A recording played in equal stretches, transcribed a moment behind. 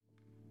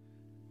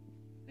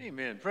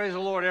Amen. Praise the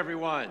Lord,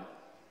 everyone.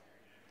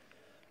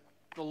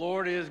 The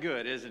Lord is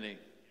good, isn't he?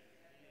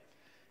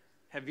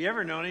 Have you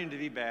ever known him to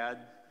be bad?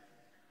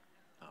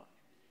 No.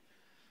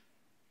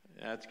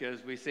 That's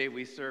because we say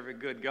we serve a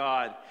good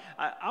God.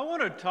 I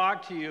want to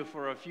talk to you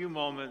for a few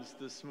moments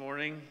this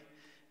morning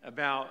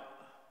about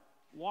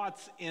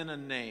what's in a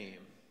name.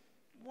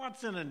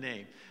 What's in a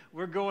name?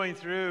 We're going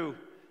through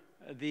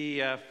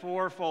the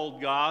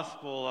fourfold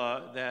gospel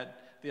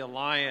that the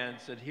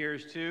Alliance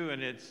adheres to,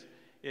 and it's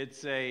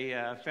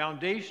a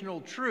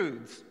foundational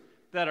truths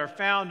that are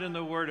found in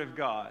the Word of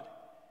God.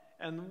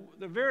 And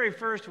the very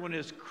first one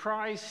is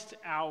Christ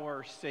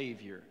our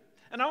Savior.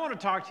 And I want to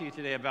talk to you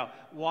today about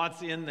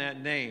what's in that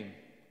name.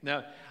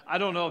 Now, I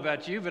don't know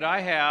about you, but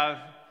I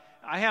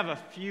have a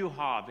few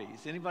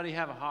hobbies. Anybody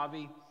have a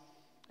hobby?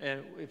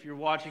 And if you're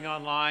watching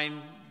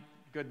online,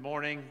 good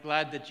morning.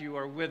 Glad that you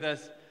are with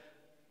us.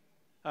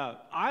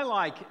 I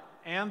like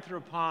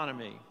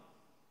anthroponymy.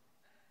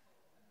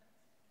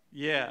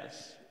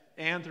 Yes,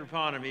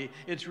 anthroponymy.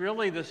 It's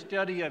really the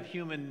study of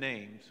human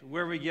names,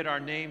 where we get our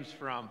names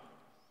from.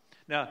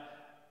 Now,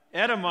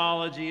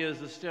 etymology is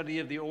the study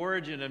of the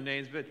origin of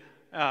names, but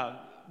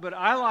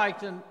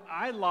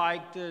I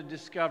like to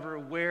discover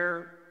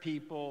where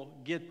people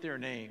get their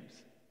names.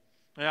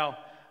 Now,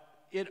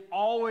 it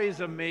always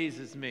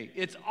amazes me.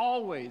 It's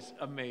always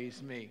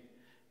amazed me.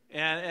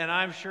 And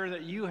I'm sure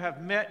that you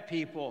have met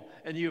people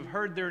and you've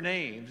heard their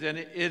names, and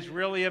it's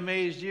really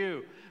amazed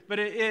you. But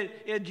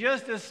it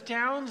just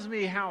astounds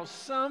me how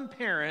some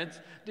parents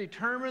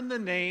determine the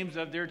names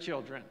of their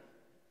children.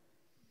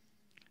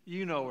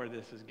 You know where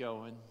this is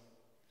going.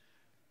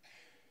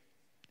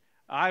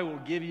 I will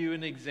give you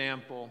an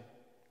example.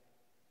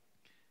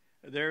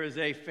 There is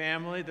a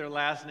family, their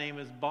last name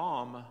is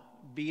Baum,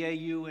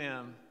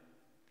 B-A-U-M.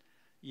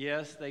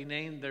 Yes, they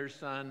named their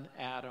son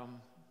Adam.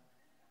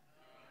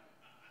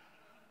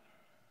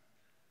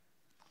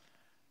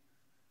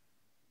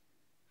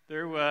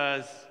 There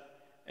was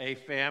a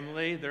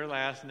family, their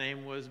last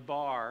name was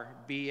Barr,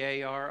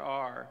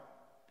 B-A-R-R.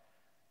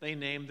 They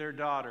named their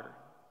daughter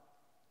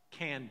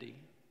Candy.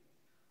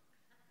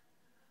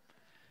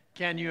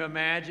 Can you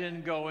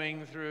imagine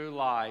going through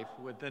life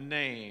with the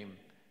name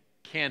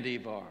Candy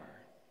Bar?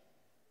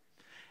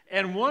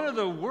 And one of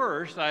the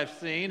worst I've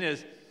seen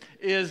is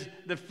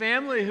the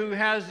family who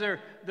has their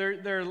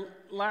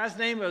last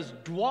name is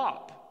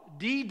Dwop,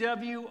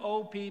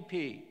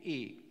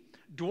 D-W-O-P-P-E,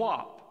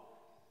 Dwop.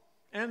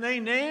 And they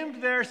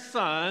named their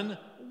son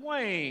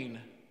Wayne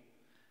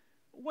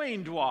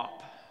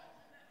Dwop.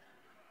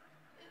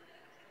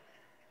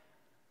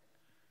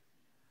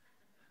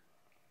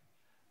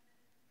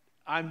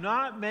 I'm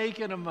not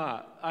making them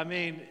up. I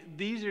mean,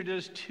 these are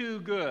just too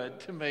good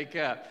to make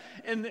up.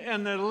 And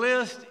the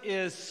list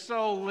is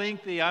so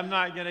lengthy, I'm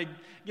not going to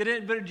get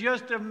in, but it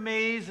just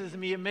amazes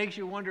me. It makes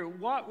you wonder,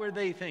 what were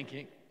they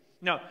thinking?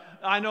 No,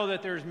 I know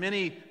that there's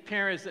many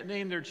parents that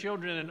name their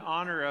children in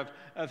honor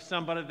of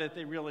somebody that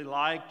they really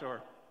liked,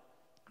 or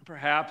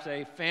perhaps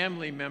a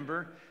family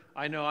member.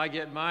 I know I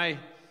get my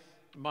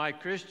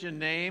Christian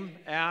name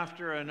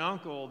after an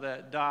uncle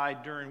that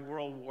died during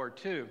World War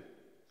II.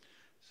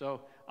 So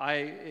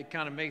it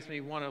kind of makes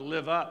me want to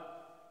live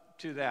up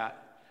to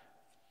that.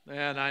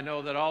 And I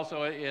know that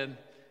also in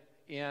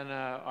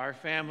our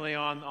family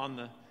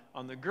on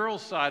the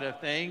girls' side of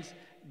things,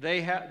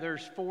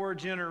 there's 4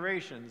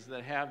 generations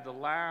that have the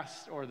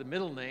last or the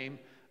middle name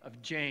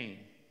of Jane.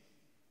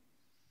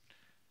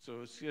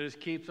 So it just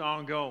keeps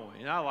on going.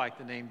 And I like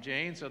the name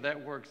Jane, so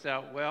that works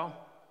out well.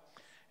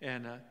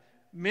 And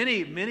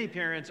many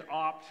parents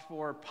opt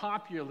for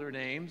popular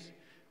names.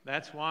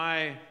 That's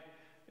why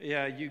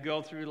you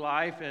go through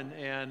life,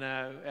 and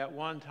at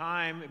one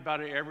time, about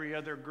every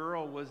other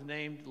girl was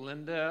named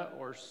Linda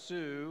or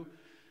Sue,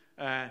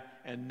 and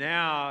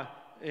now.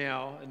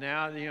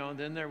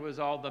 Then there was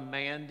all the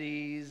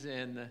Mandys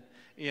and then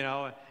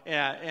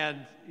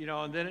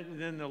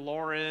the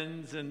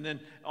Laurens and then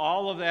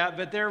all of that.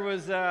 But there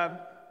was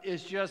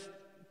it's just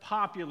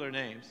popular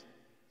names.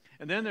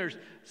 And then there's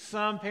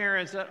some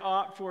parents that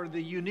opt for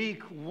the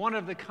unique,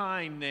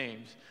 one-of-the-kind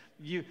names.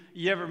 You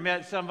ever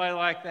met somebody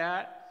like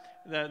that?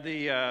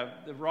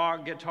 The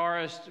rock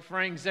guitarist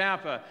Frank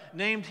Zappa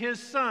named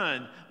his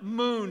son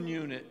Moon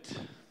Unit.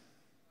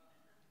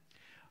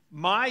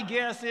 My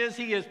guess is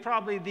he is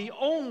probably the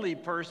only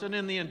person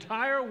in the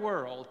entire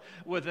world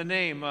with the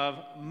name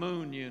of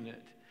Moon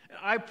Unit.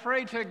 I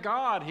pray to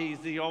God he's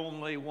the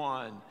only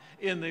one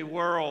in the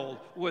world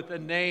with the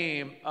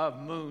name of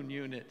Moon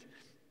Unit.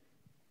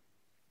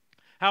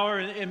 However,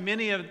 in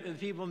many of the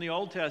people in the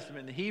Old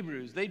Testament, the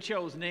Hebrews, they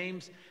chose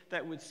names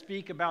that would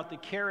speak about the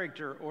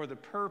character or the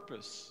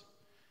purpose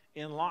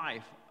in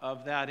life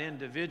of that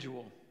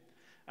individual.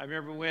 I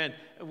remember when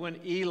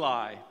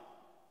Eli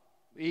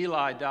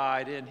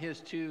died, and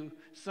his 2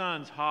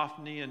 sons,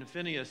 Hophni and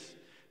Phinehas,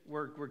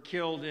 were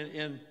killed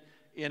in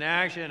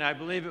action. I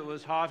believe it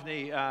was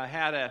Hophni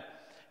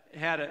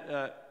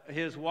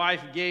his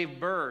wife gave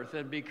birth,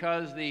 and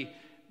because the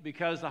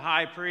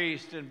high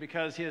priest and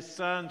because his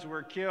sons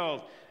were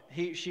killed,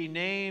 she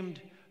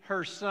named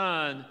her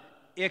son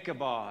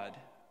Ichabod,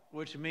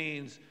 which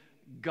means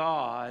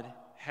God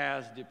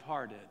has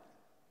departed.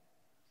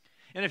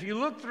 And if you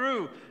look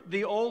through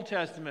the Old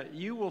Testament,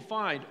 you will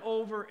find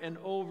over and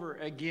over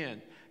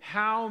again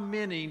how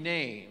many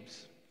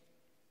names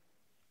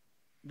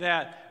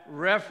that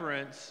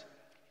reference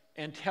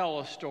and tell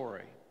a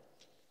story.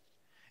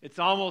 It's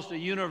almost a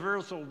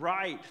universal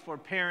right for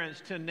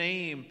parents to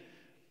name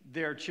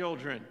their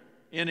children.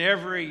 In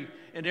every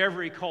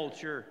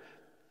culture,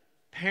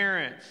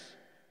 parents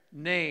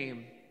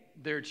name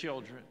their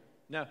children.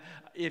 Now,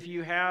 if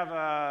you have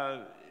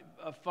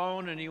a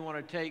phone and you want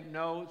to take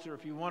notes, or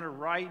if you want to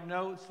write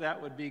notes,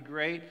 that would be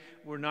great.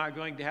 We're not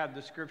going to have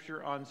the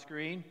scripture on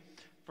screen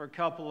for a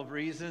couple of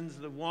reasons.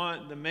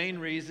 The main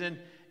reason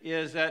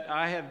is that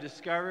I have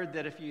discovered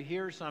that if you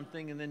hear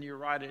something and then you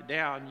write it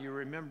down, you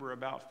remember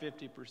about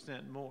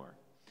 50% more.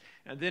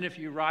 And then if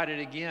you write it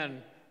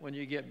again when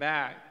you get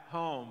back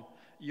home,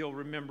 you'll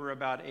remember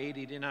about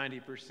 80 to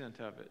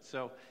 90% of it.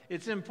 So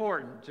it's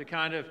important to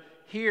kind of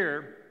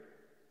hear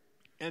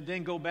and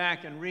then go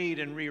back and read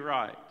and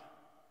rewrite.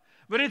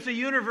 But it's a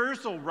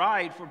universal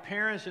right for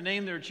parents to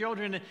name their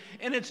children,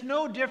 and it's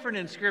no different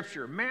in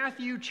Scripture.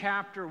 Matthew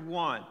chapter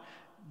 1,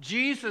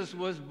 Jesus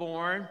was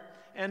born,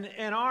 and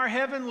our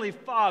Heavenly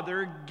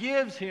Father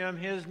gives him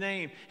his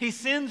name. He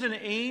sends an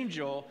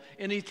angel,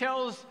 and he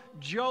tells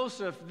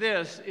Joseph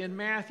this in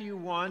Matthew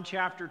 1,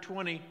 chapter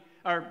 20,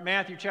 or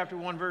Matthew chapter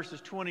 1,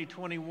 verses 20,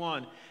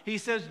 21. He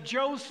says,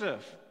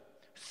 Joseph,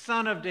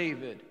 son of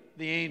David,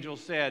 the angel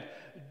said,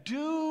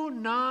 do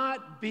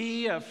not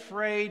be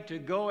afraid to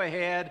go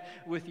ahead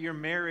with your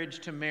marriage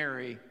to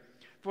Mary,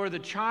 for the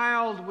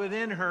child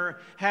within her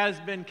has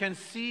been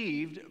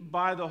conceived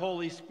by the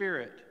Holy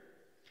Spirit.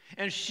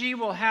 And she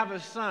will have a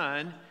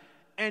son,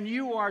 and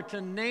you are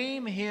to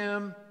name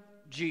him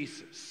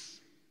Jesus.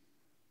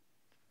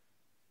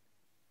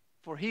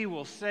 For he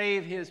will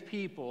save his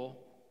people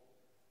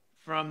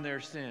from their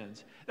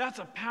sins. That's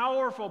a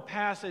powerful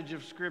passage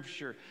of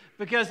Scripture,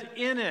 because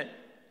in it,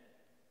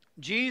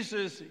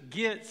 Jesus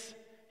gets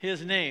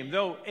his name.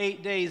 Though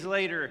 8 days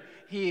later,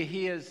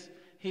 he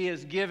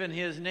is given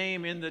his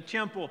name in the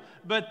temple.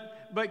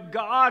 But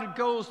God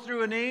goes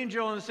through an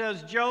angel and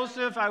says,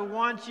 Joseph, I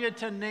want you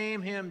to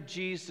name him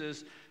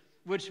Jesus,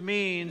 which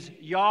means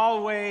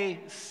Yahweh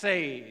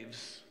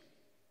saves.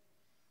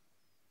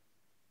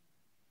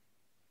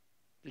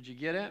 Did you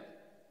get it?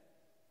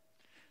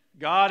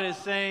 God is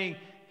saying,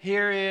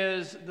 here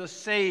is the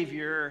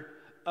Savior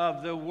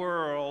of the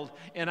world,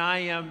 and I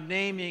am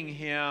naming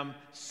him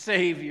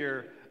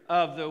Savior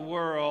of the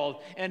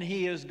world. And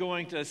he is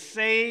going to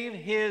save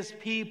his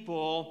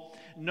people,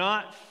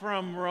 not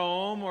from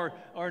Rome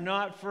or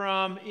not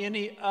from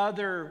any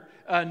other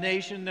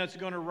nation that's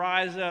going to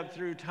rise up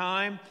through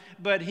time,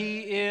 but he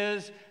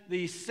is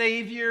the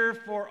Savior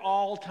for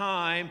all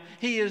time.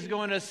 He is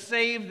going to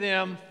save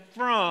them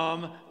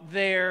from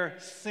their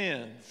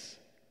sins.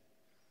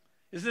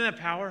 Isn't that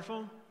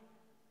powerful?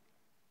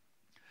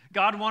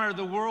 God wanted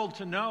the world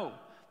to know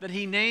that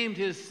he named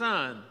his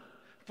son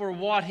for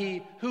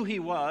who he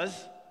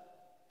was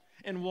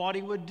and what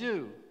he would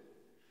do.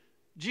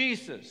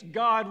 Jesus,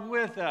 God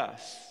with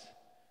us,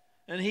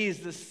 and he's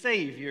the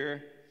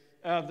Savior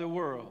of the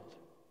world.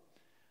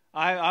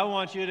 I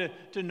want you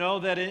to know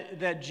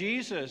that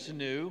Jesus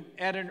knew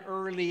at an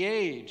early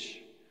age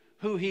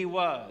who he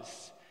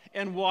was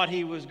and what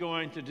he was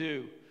going to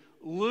do.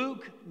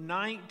 Luke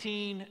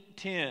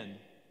 19:10.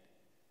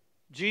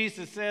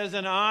 Jesus says,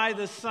 and I,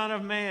 the Son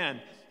of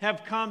Man,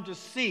 have come to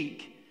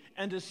seek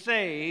and to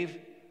save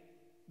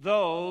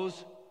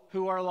those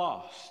who are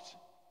lost.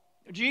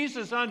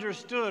 Jesus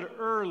understood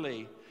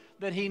early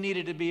that he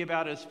needed to be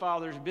about his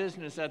Father's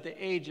business at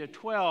the age of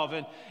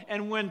 12.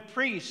 And when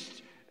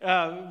priests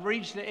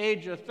reach the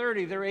age of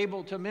 30, they're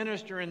able to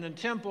minister in the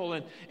temple.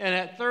 And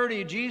at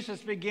 30,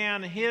 Jesus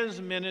began his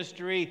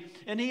ministry.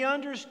 And he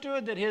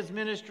understood that his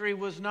ministry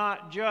was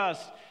not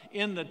just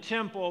in the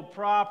temple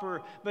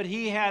proper, but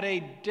he had a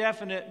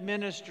definite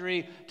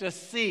ministry to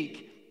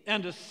seek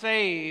and to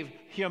save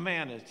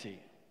humanity.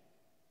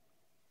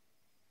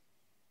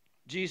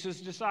 Jesus'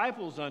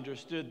 disciples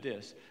understood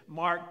this.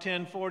 Mark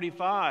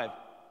 10:45.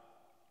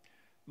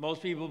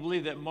 Most people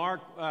believe that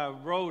Mark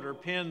wrote or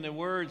penned the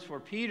words for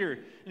Peter.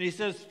 And he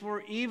says,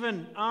 for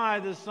even I,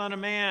 the Son of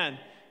Man,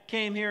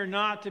 came here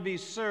not to be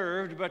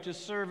served, but to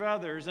serve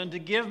others, and to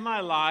give my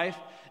life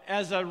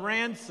as a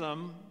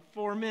ransom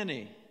for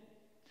many.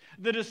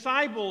 The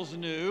disciples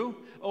knew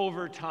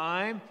over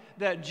time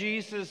that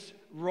Jesus'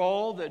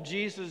 role, that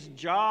Jesus'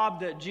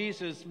 job, that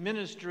Jesus'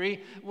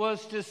 ministry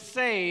was to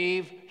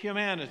save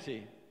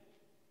humanity.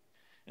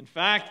 In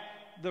fact,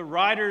 the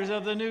writers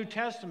of the New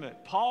Testament,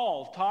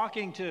 Paul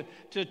talking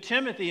to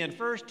Timothy in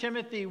 1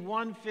 Timothy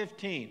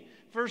 1:15.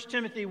 1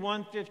 Timothy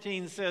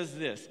 1:15 says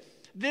this,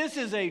 this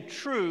is a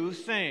true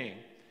saying.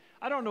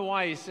 I don't know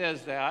why he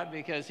says that,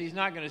 because he's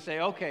not going to say,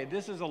 okay,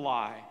 this is a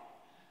lie.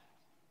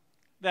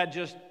 That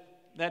just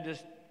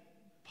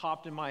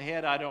popped in my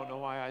head. I don't know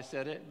why I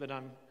said it, but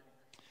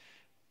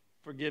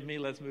forgive me,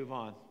 let's move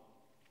on.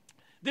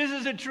 This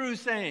is a true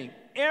saying.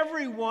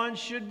 Everyone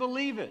should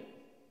believe it.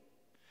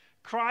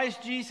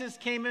 Christ Jesus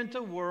came into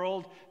the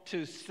world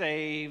to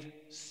save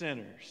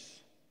sinners.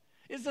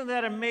 Isn't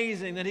that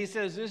amazing that he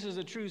says this is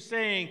a true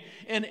saying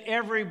and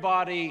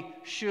everybody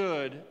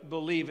should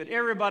believe it?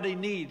 Everybody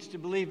needs to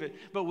believe it.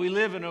 But we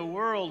live in a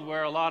world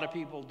where a lot of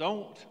people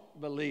don't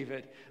believe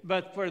it.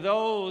 But for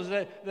those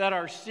that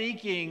are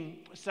seeking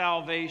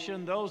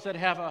salvation, those that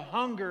have a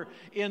hunger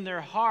in their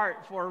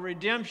heart for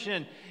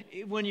redemption,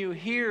 when you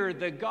hear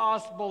the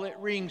gospel, it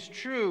rings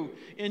true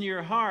in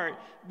your heart,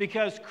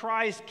 because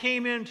Christ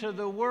came into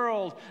the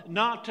world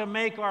not to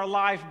make our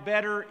life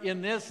better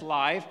in this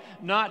life,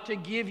 not to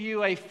give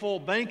you a full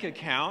bank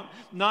account,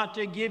 not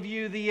to give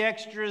you the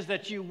extras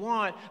that you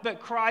want, but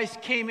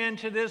Christ came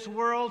into this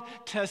world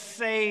to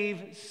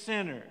save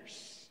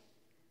sinners.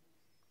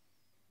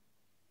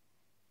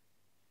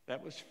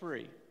 That was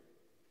free.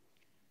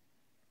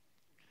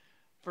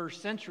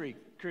 First century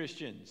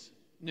Christians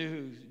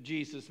knew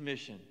Jesus'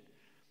 mission.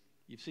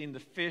 You've seen the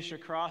fish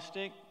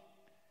acrostic.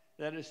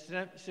 That is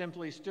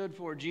simply stood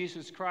for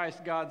Jesus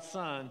Christ, God's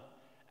Son,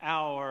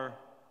 our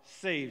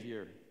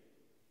Savior.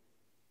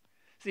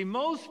 See,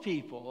 most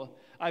people,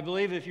 I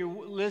believe, if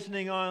you're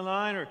listening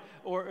online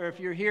or if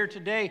you're here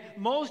today,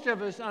 most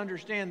of us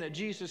understand that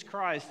Jesus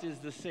Christ is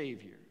the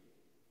Savior.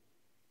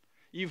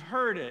 You've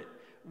heard it,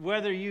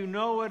 whether you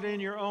know it in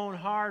your own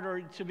heart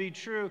or to be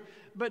true.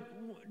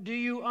 But do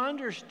you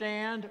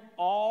understand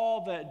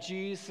all that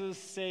Jesus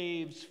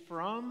saves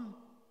from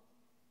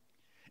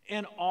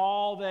and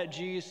all that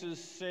Jesus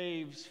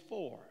saves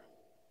for?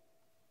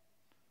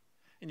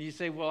 And you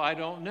say, well, I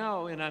don't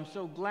know, and I'm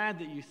so glad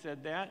that you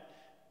said that,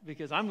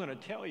 because I'm going to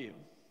tell you.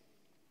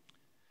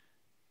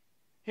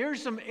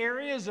 Here's some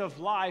areas of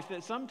life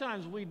that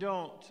sometimes we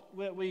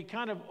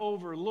kind of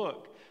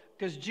overlook.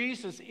 Because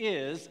Jesus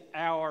is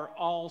our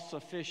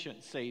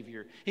all-sufficient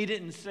Savior. He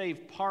didn't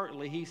save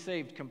partly, He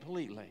saved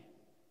completely.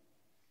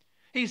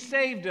 He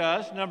saved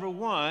us, number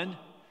one,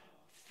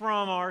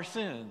 from our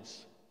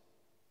sins.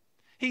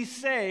 He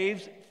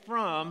saves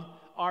from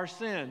our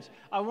sins.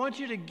 I want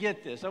you to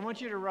get this. I want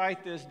you to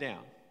write this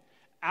down.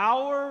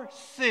 Our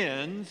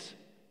sins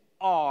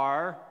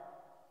are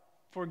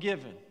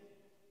forgiven.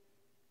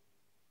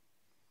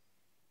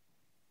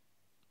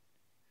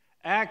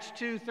 Acts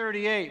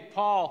 2:38,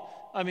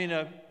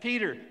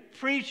 Peter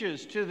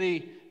preaches to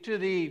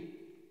the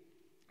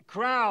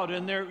crowd,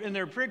 and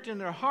they're pricked in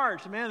their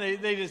hearts. Man,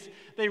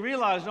 they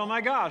realized, oh my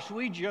gosh,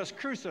 we just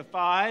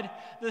crucified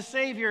the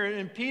Savior.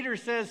 And Peter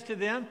says to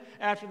them,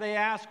 after they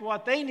ask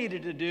what they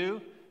needed to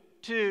do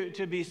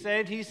to be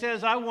saved, he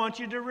says, I want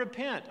you to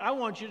repent. I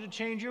want you to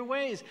change your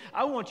ways.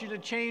 I want you to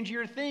change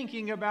your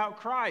thinking about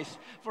Christ.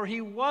 For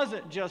he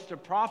wasn't just a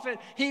prophet.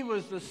 He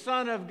was the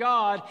Son of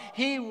God.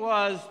 He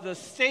was the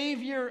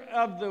Savior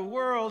of the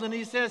world. And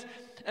he says,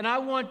 and I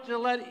want to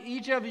let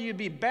each of you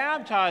be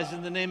baptized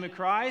in the name of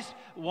Christ.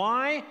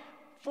 Why?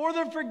 For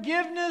the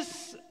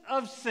forgiveness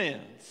of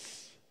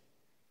sins.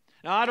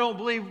 Now, I don't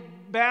believe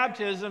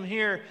baptism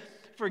here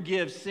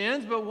forgives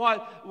sins, but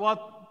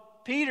what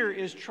Peter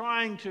is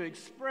trying to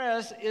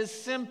express is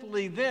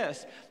simply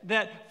this,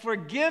 that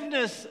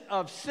forgiveness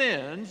of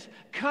sins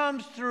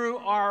comes through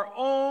our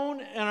own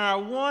and our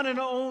one and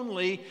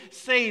only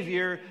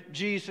Savior,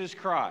 Jesus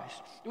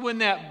Christ. When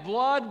that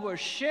blood was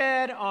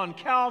shed on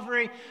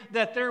Calvary,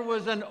 that there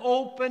was an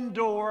open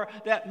door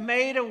that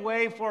made a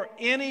way for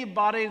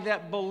anybody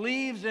that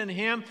believes in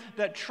Him,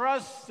 that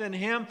trusts in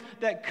Him,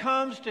 that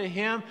comes to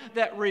Him,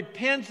 that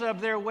repents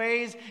of their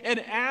ways and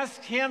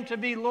asks Him to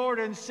be Lord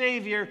and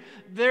Savior,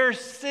 their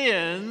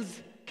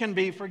sins can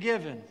be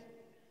forgiven.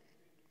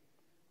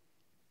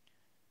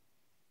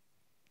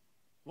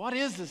 What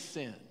is a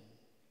sin?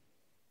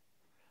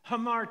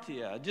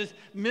 Hamartia, just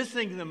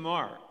missing the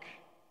mark.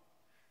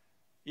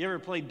 You ever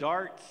play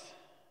darts?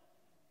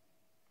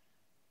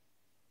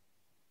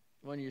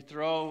 When you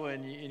throw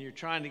and you're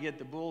trying to get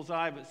the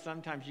bullseye, but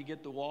sometimes you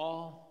get the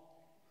wall.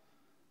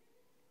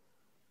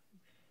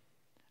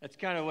 That's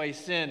kind of the way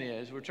sin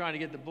is. We're trying to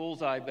get the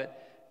bullseye,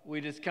 but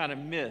we just kind of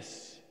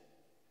miss.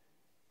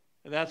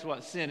 That's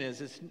what sin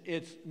is.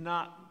 It's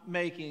not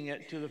making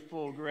it to the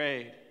full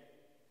grade.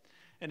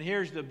 And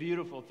here's the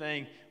beautiful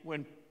thing.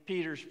 When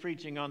Peter's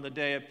preaching on the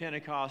day of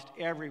Pentecost,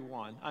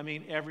 everyone,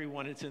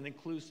 it's an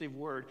inclusive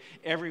word,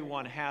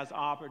 everyone has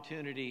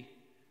opportunity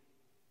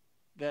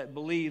that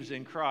believes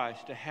in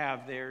Christ to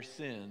have their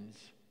sins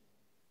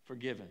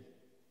forgiven.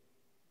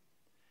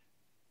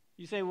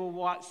 You say, well,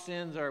 what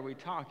sins are we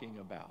talking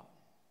about?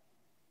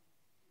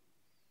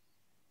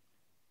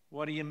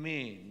 What do you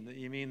mean?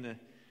 You mean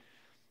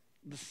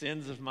the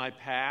sins of my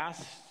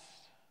past?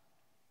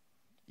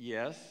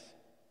 Yes.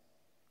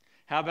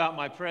 How about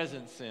my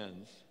present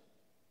sins?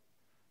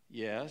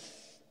 Yes.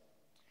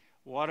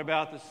 What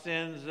about the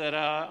sins that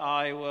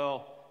I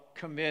will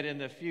commit in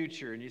the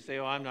future? And you say,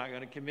 oh, I'm not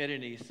going to commit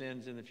any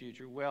sins in the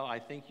future. Well, I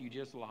think you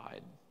just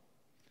lied.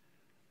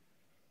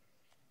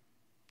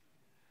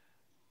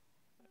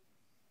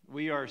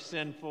 We are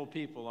sinful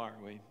people,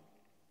 aren't we?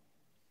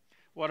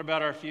 What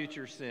about our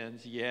future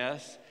sins?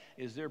 Yes.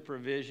 Is there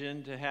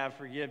provision to have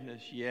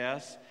forgiveness?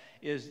 Yes.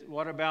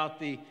 What about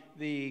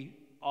the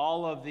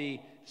all of the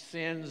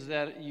sins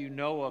that you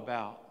know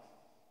about.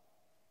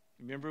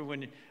 Remember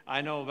when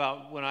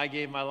I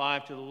gave my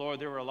life to the Lord,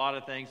 there were a lot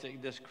of things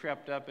that just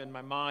crept up in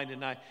my mind,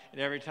 and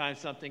every time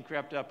something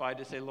crept up, I'd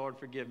just say, Lord,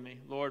 forgive me.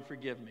 Lord,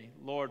 forgive me.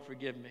 Lord,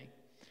 forgive me.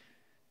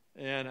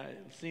 And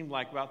it seemed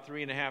like about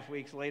 3.5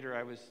 weeks later,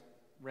 I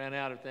ran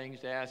out of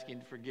things to ask Him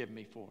to forgive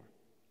me for.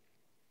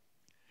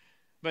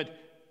 But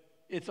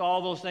it's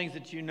all those things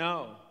that you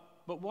know.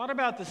 But what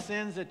about the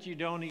sins that you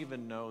don't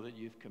even know that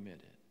you've committed?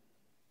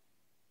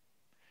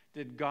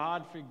 Did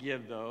God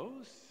forgive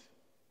those?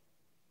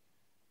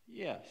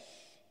 Yes.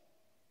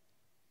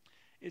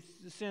 It's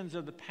the sins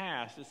of the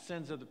past, it's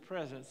sins of the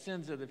present,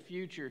 sins of the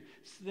future,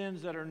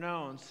 sins that are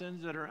known,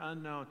 sins that are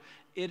unknown.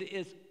 It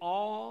is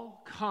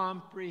all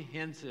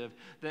comprehensive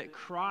that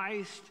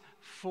Christ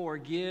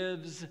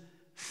forgives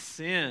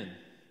sin.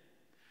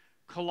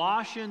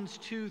 Colossians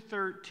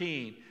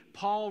 2:13,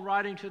 Paul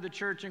writing to the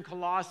church in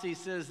Colossae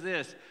says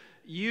this,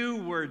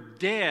 you were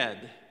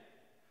dead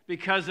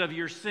because of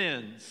your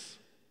sins,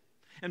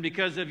 and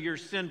because of your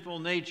sinful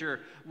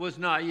nature was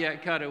not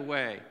yet cut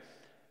away.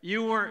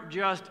 You weren't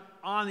just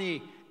on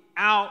the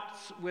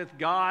outs with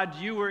God.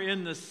 You were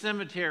in the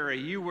cemetery.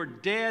 You were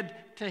dead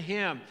to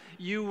Him.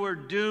 You were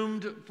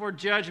doomed for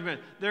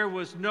judgment. There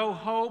was no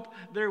hope.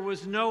 There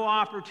was no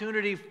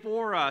opportunity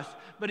for us.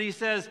 But He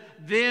says,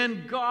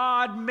 then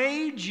God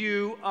made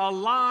you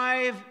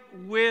alive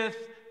with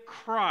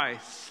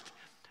Christ.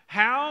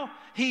 How?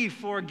 He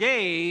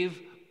forgave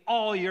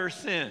all your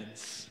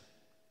sins.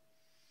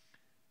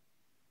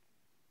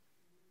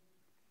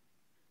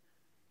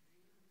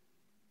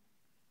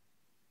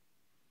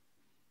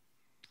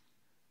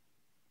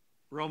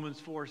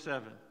 Romans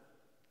 4:7.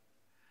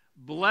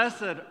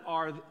 Blessed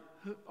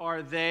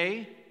are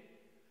they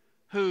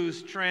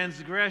whose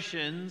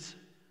transgressions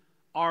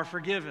are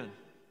forgiven.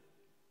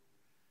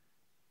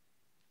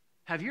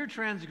 Have your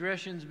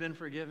transgressions been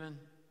forgiven?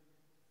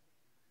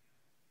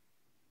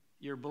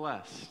 You're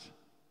blessed.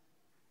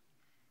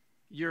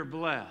 You're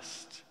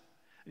blessed.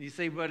 And you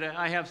say, but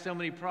I have so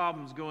many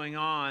problems going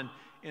on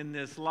in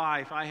this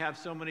life. I have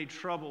so many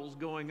troubles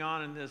going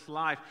on in this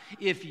life.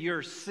 If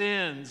your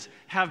sins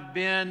have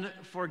been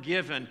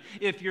forgiven,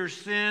 if your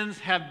sins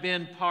have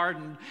been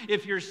pardoned,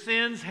 if your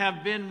sins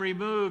have been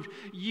removed,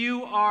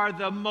 you are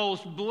the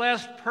most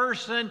blessed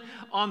person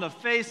on the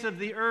face of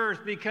the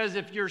earth, because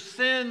if your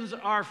sins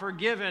are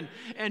forgiven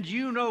and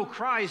you know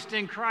Christ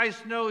and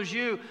Christ knows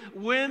you,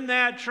 when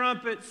that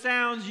trumpet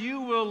sounds,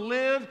 you will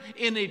live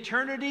in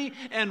eternity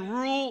and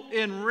rule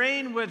and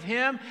reign with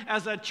Him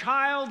as a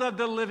child of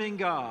the living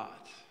God.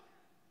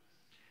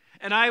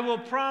 And I will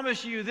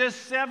promise you, this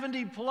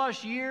 70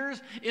 plus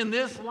years in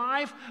this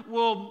life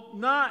will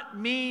not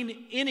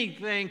mean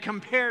anything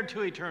compared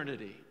to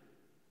eternity.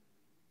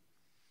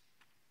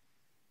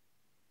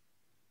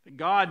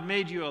 God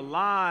made you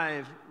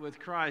alive with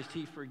Christ.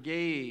 He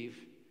forgave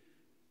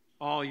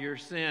all your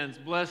sins.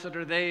 Blessed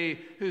are they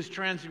whose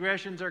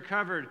transgressions are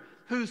covered,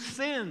 whose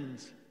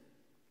sins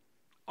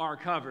are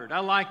covered.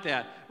 I like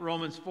that.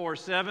 Romans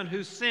 4:7,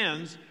 whose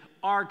sins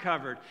are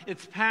covered.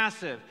 It's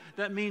passive.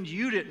 That means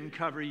you didn't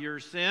cover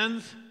your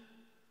sins.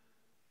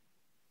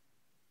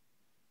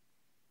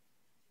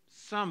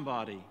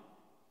 Somebody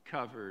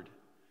covered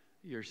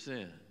your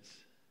sins.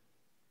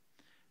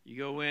 You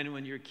go in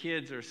when your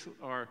kids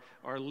are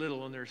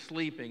little and they're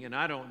sleeping, and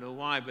I don't know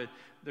why, but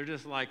they're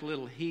just like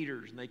little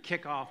heaters, and they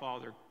kick off all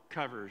their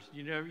covers.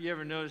 You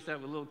ever notice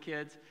that with little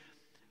kids?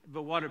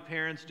 But what do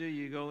parents do?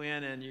 You go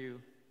in and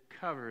you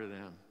cover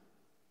them.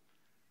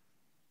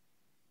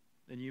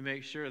 And you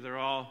make sure they're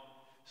all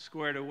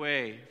squared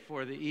away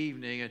for the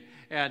evening.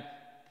 And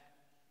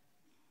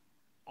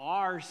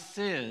our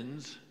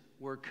sins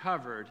were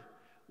covered.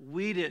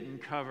 We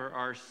didn't cover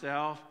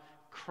ourselves.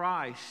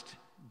 Christ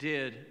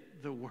did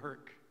the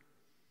work.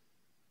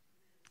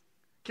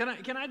 Can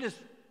I just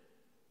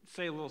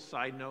say a little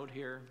side note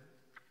here?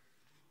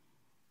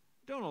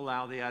 Don't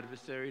allow the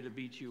adversary to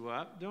beat you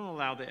up. Don't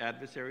allow the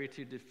adversary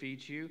to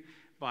defeat you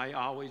by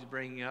always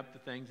bringing up the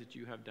things that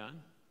you have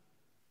done.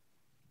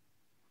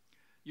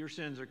 Your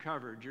sins are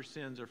covered. Your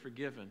sins are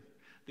forgiven.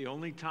 The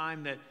only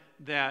time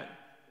that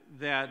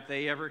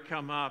they ever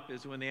come up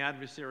is when the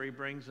adversary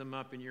brings them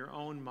up in your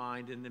own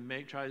mind and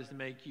then tries to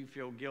make you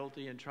feel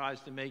guilty and tries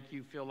to make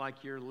you feel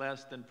like you're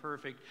less than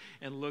perfect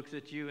and looks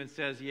at you and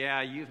says,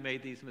 yeah, you've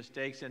made these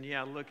mistakes, and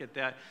yeah, look at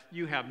that.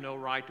 You have no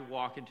right to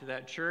walk into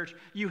that church.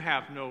 You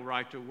have no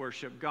right to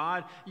worship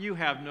God. You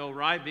have no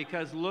right,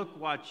 because look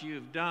what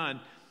you've done.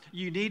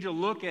 You need to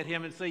look at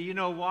him and say, you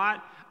know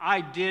what?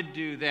 I did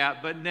do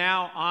that, but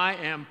now I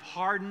am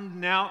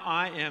pardoned. Now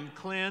I am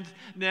cleansed.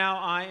 Now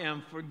I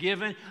am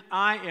forgiven.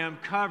 I am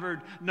covered,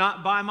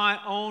 not by my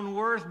own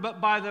worth, but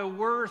by the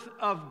worth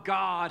of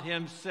God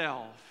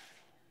Himself.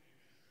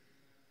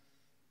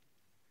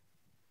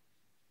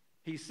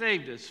 He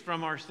saved us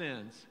from our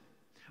sins.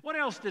 What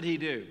else did He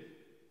do?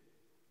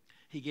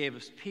 He gave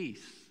us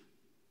peace.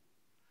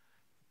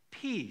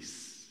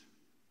 Peace.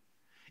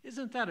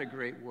 Isn't that a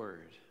great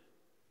word?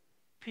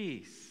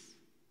 Peace.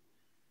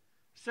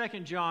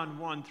 2 John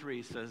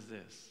 1:3 says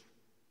this.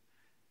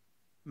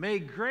 May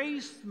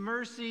grace,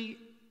 mercy,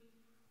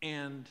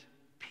 and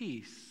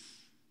peace,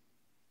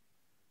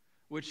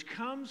 which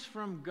comes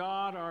from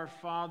God our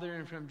Father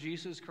and from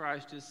Jesus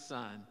Christ his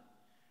Son,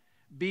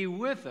 be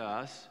with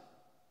us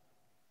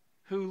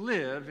who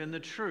live in the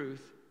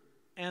truth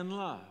and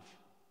love.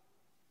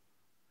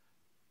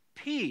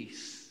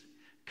 Peace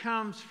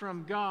comes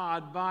from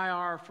God by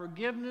our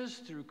forgiveness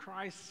through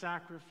Christ's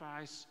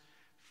sacrifice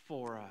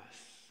for us.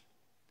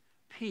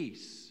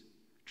 Peace,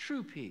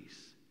 true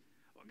peace.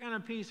 What kind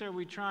of peace are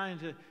we trying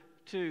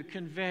to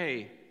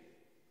convey?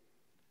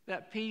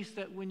 That peace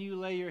that when you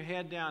lay your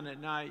head down at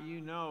night,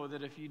 you know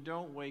that if you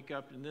don't wake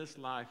up in this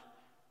life,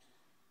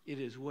 it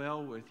is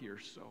well with your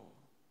soul.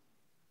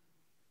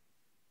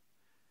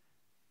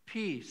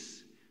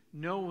 Peace,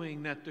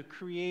 knowing that the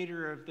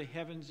Creator of the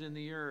heavens and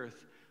the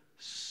earth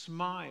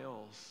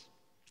smiles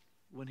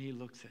when he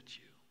looks at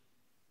you.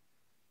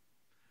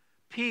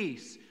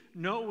 Peace,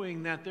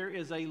 knowing that there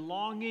is a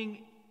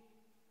longing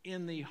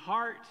in the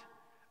heart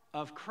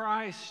of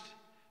Christ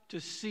to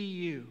see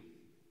you.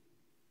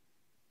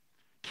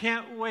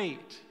 Can't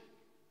wait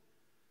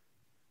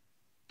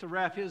to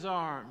wrap his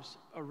arms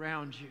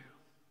around you.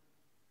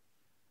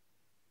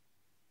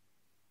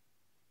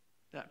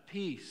 That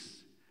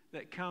peace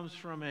that comes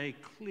from a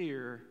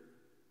clear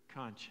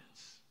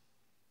conscience.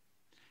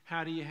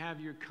 How do you have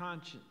your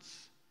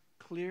conscience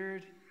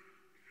cleared?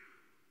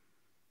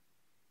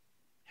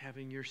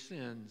 Having your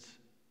sins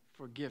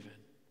forgiven.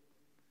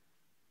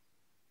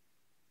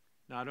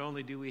 Not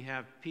only do we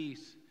have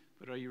peace,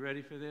 but are you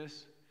ready for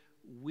this?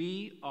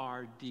 We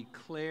are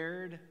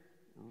declared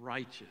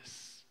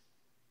righteous.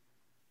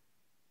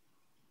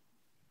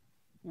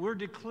 We're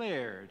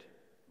declared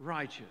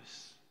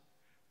righteous.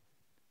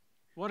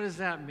 What does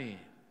that mean?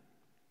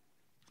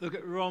 Look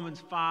at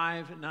Romans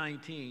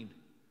 5:19.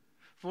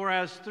 For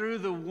as through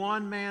the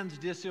one man's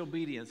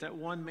disobedience, that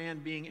one man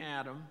being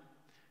Adam,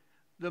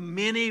 the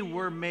many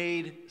were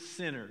made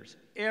sinners.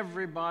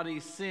 Everybody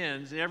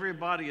sins.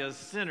 Everybody is a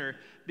sinner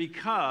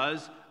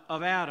because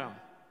of Adam.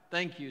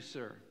 Thank you,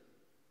 sir.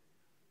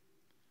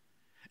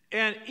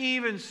 And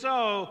even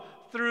so,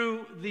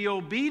 through the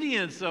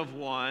obedience of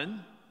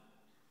one,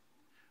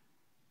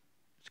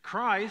 it's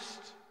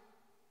Christ,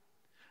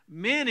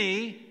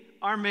 many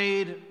are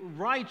made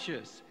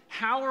righteous.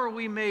 How are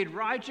we made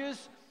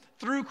righteous?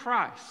 Through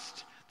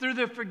Christ, through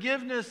the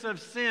forgiveness of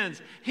sins.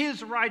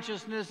 His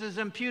righteousness is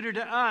imputed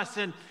to us.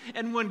 And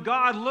when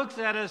God looks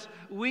at us,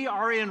 we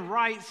are in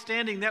right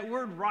standing. That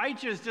word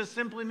righteous just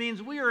simply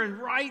means we are in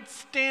right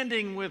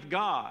standing with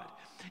God.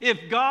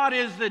 If God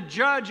is the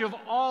judge of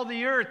all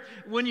the earth,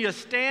 when you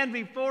stand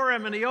before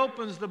him and he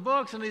opens the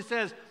books and he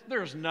says,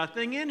 there's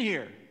nothing in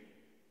here.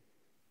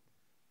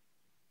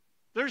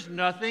 There's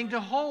nothing to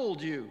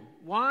hold you.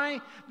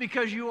 Why?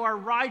 Because you are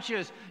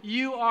righteous.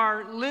 You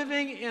are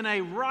living in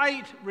a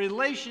right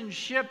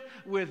relationship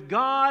with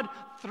God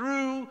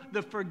through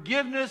the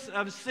forgiveness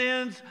of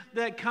sins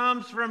that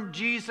comes from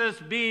Jesus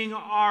being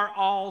our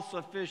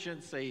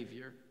all-sufficient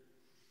Savior.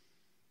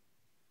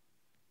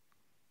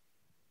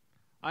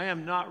 I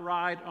am not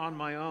right on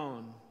my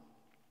own,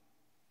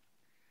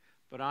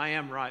 but I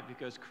am right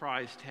because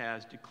Christ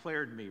has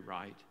declared me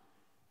right.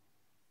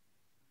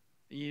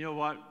 You know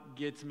what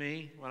gets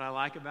me? What I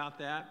like about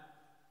that?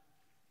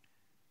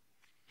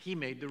 He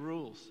made the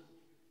rules.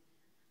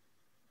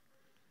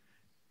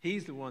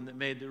 He's the one that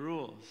made the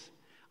rules.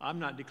 I'm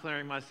not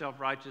declaring myself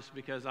righteous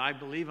because I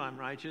believe I'm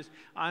righteous.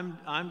 I'm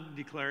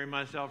declaring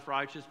myself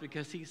righteous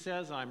because he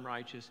says I'm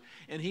righteous.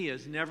 And he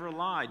has never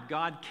lied.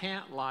 God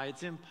can't lie.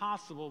 It's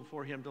impossible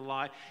for him to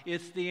lie.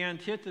 It's the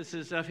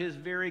antithesis of his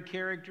very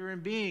character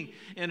and being.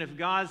 And if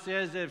God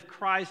says that if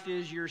Christ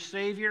is your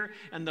Savior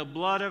and the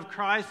blood of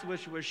Christ,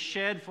 which was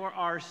shed for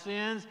our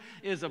sins,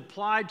 is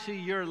applied to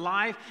your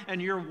life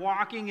and you're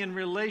walking in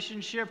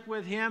relationship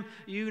with him,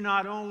 you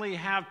not only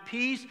have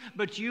peace,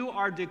 but you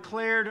are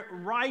declared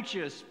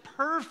righteous.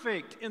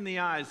 Perfect in the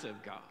eyes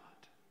of God.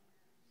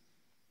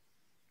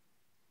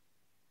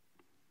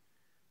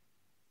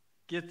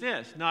 Get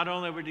this, not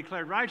only are we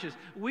declared righteous,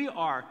 we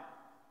are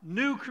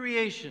new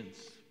creations,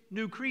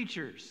 new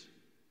creatures.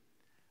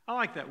 I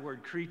like that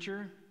word,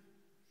 creature.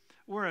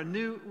 We're a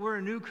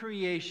new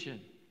creation.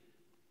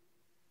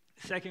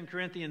 2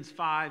 Corinthians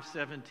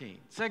 5:17.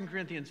 2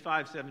 Corinthians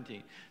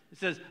 5:17. It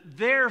says,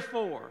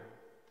 therefore,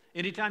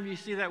 anytime you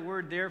see that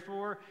word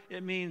therefore,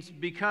 it means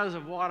because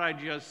of what I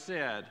just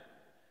said.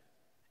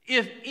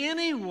 If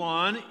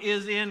anyone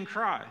is in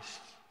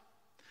Christ,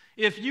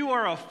 if you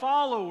are a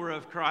follower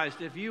of Christ,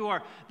 if you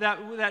are,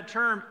 that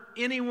term,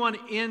 anyone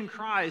in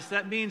Christ,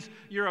 that means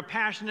you're a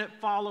passionate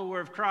follower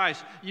of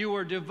Christ. You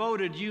are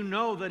devoted. You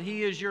know that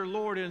he is your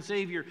Lord and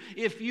Savior.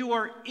 If you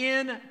are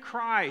in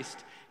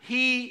Christ,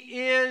 he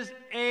is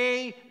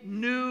a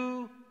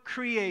new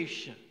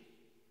creation.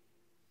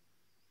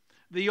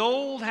 The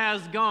old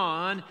has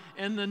gone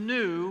and the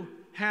new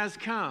has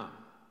come.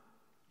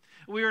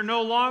 We are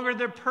no longer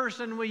the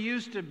person we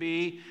used to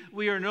be.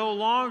 We are no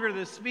longer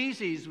the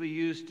species we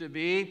used to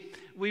be.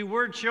 We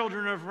were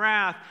children of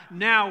wrath.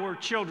 Now we're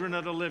children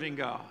of the living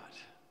God.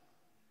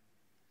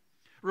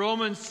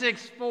 Romans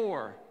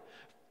 6:4.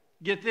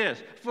 Get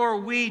this. For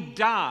we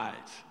died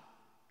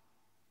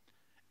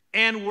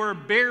and were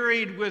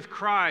buried with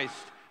Christ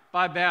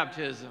by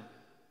baptism.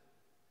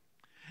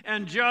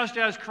 And just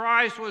as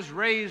Christ was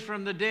raised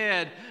from the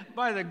dead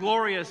by the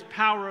glorious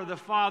power of the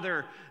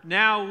Father,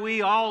 now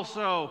we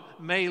also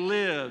may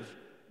live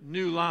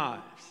new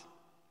lives.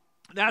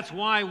 That's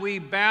why we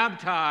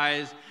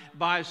baptize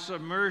by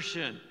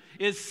submersion.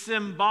 It's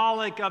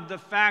symbolic of the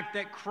fact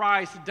that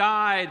Christ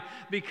died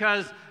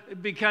because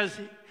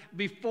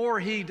before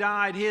he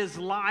died, his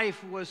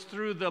life was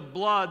through the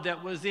blood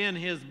that was in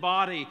his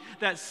body,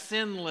 that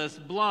sinless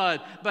blood.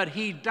 But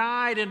he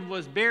died and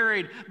was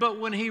buried.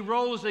 But when he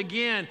rose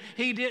again,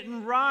 he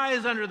didn't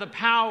rise under the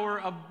power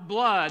of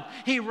blood.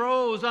 He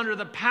rose under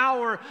the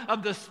power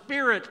of the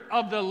Spirit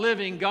of the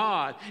living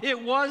God.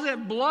 It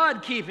wasn't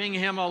blood keeping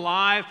him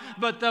alive,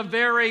 but the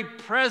very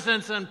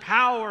presence and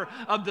power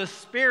of the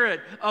Spirit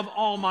of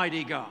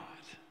Almighty God.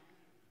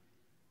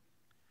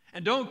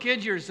 And don't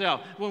kid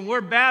yourself. When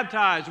we're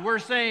baptized, we're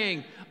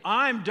saying,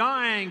 I'm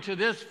dying to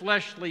this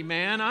fleshly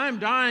man. I'm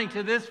dying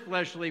to this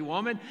fleshly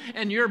woman.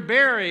 And you're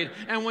buried.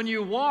 And when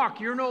you walk,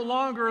 you're no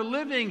longer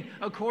living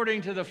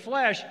according to the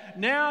flesh.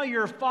 Now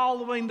you're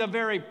following the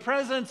very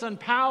presence and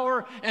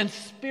power and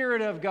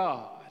Spirit of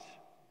God.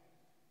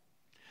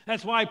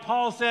 That's why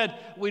Paul said,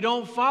 we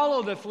don't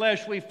follow the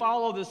flesh, we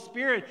follow the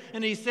Spirit.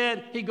 And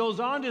he goes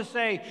on to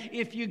say,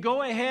 if you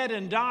go ahead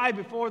and die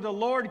before the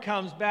Lord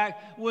comes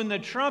back, when the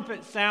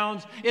trumpet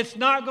sounds, it's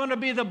not going to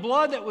be the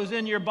blood that was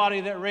in your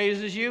body that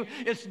raises you.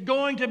 It's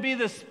going to be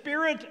the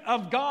Spirit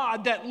of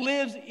God that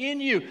lives in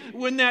you.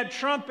 When that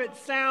trumpet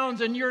sounds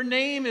and your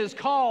name is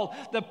called,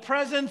 the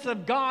presence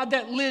of God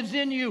that lives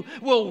in you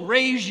will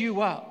raise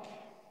you up.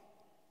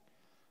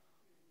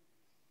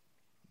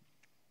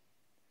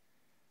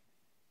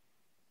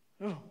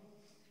 Oh.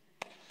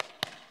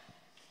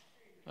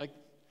 I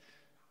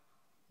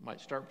might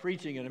start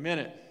preaching in a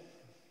minute.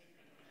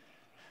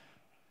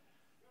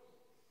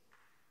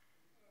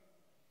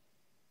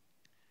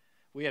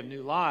 We have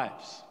new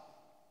lives.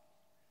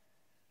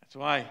 That's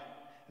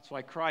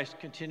why Christ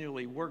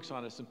continually works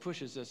on us and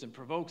pushes us and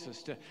provokes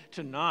us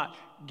to not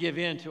give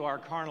in to our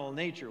carnal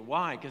nature.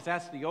 Why? Because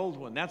that's the old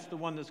one. That's the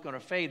one that's going to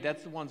fade.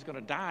 That's the one that's going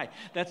to die.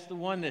 That's the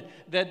one that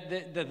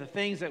the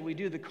things that we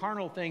do, the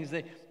carnal things,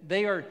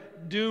 they are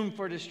doomed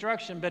for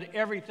destruction. But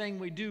everything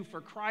we do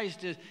for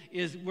Christ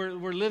is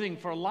we're living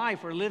for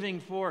life. We're living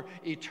for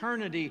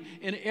eternity.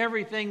 And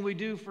everything we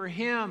do for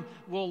Him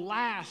will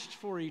last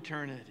for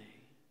eternity.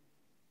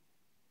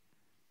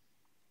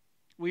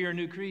 We are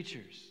new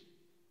creatures.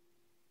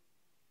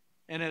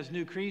 And as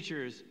new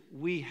creatures,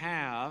 we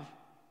have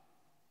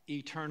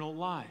eternal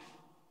life.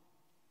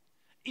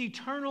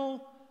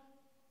 Eternal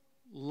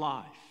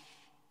life.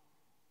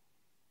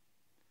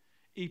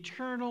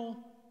 Eternal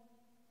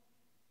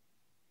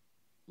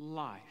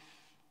life.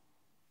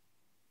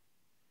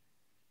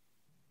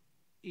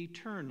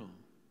 Eternal.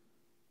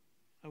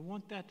 I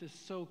want that to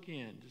soak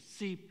in, to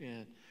seep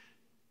in,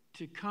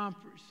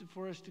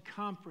 for us to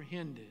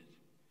comprehend it.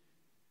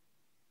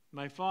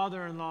 My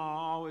father-in-law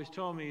always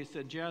told me, he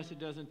said, Jess, it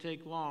doesn't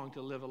take long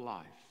to live a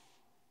life.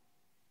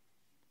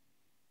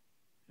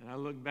 And I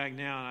look back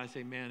now and I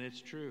say, man, it's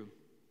true.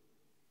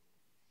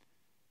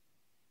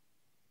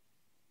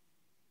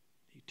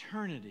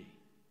 Eternity.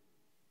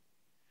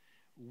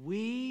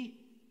 We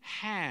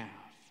have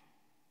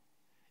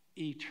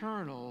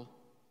eternal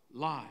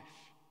life.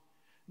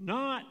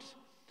 Not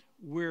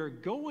we're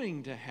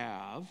going to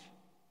have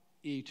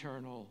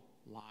eternal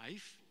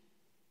life.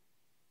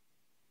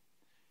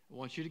 I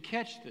want you to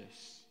catch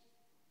this.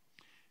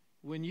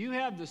 When you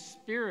have the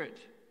Spirit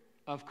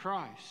of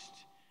Christ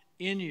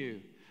in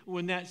you,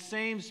 when that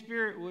same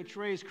Spirit which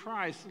raised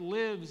Christ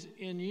lives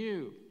in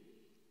you,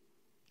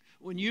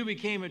 when you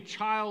became a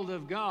child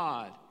of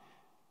God,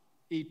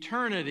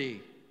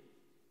 eternity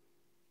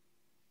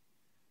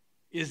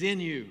is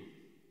in you.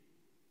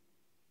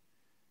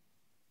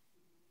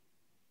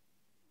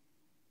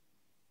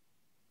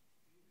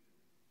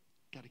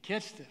 Got to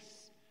catch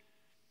this.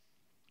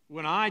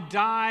 When I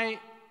die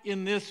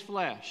in this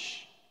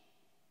flesh,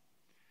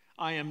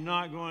 I am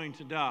not going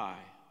to die.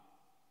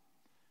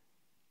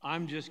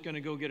 I'm just going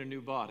to go get a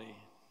new body.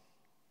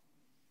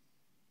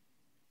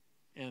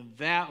 And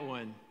that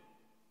one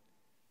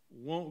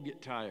won't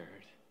get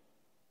tired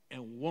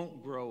and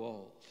won't grow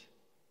old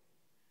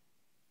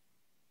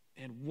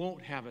and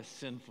won't have a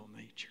sinful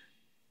nature.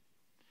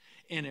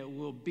 And it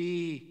will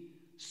be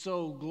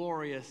so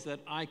glorious that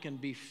I can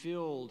be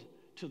filled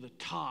to the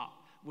top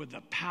with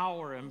the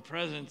power and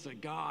presence of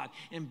God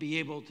and be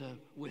able to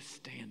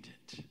withstand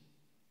it.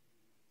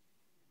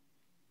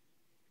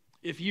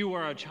 If you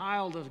are a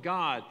child of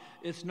God,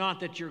 it's not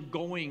that you're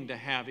going to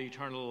have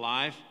eternal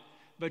life,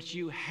 but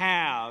you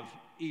have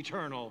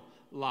eternal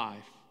life.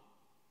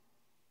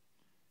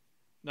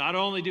 Not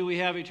only do we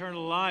have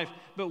eternal life,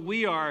 but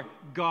we are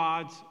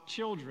God's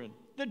children.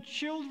 The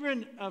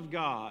children of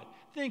God.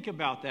 Think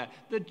about that.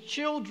 The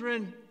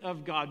children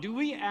of God. Do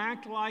we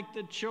act like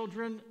the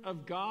children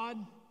of God?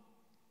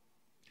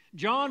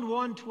 John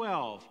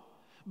 1:12,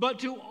 but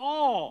to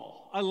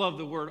all. I love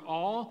the word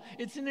all.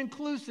 It's an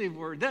inclusive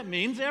word. That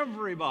means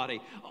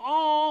everybody.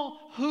 All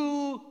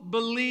who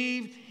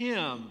believed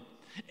him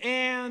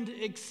and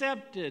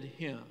accepted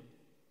him.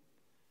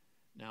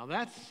 Now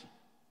that's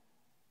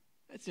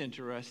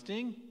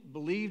interesting.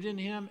 Believed in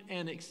him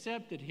and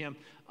accepted him.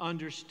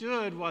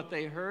 Understood what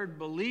they heard,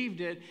 believed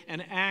it,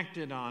 and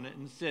acted on it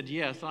and said,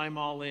 yes, I'm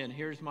all in.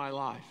 Here's my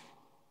life.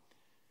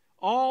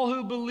 All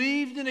who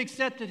believed and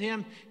accepted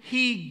him,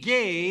 he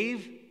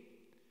gave,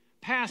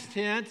 past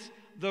tense,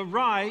 the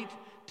right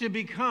to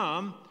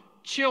become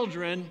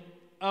children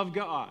of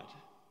God.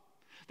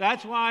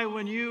 That's why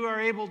when you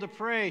are able to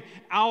pray,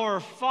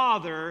 Our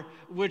Father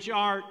which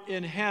art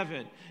in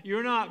heaven,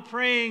 you're not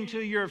praying to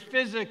your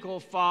physical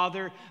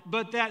father,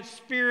 but that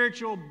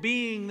spiritual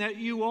being that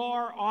you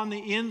are on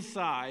the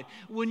inside.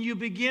 When you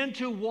begin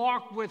to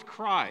walk with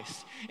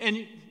Christ,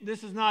 and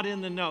this is not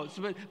in the notes,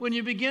 but when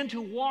you begin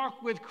to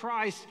walk with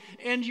Christ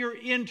and your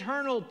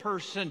internal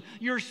person,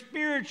 your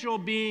spiritual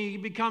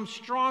being becomes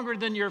stronger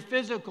than your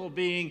physical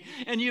being,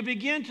 and you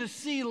begin to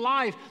see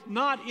life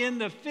not in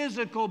the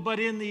physical but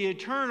in the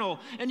eternal,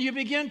 and you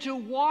begin to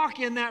walk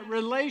in that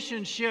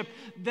relationship,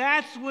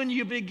 that's when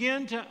you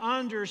begin to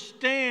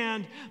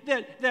understand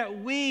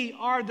that we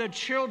are the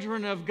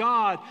children of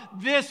God.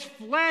 This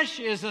flesh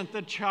isn't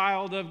the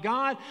child of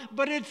God,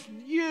 but it's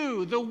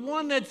you, the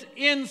one that's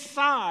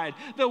inside,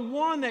 the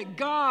one that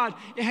God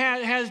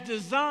has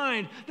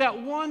designed,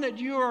 that one that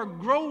you are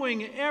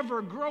growing,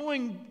 ever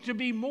growing to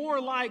be more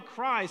like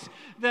Christ.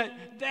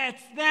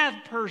 That's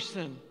that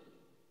person.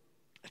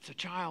 It's a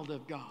child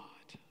of God.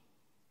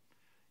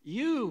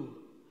 You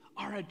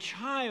are a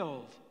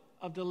child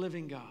of the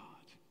living God.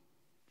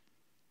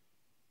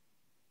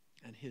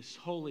 And his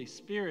Holy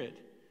Spirit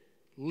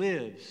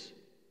lives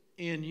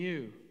in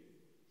you.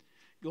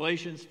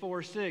 Galatians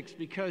 4:6,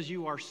 because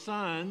you are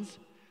sons,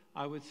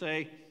 I would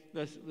say,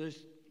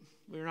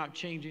 we're not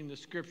changing the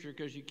scripture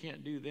because you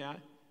can't do that.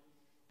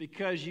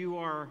 Because you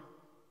are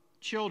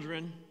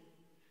children,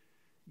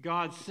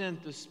 God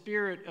sent the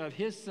Spirit of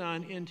his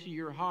Son into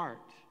your heart.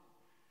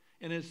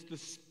 And it's the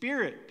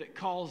Spirit that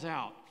calls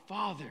out,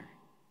 Father,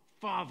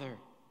 Father.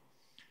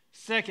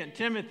 2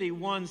 Timothy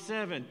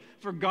 1:7,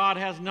 for God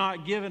has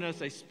not given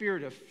us a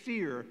spirit of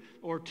fear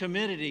or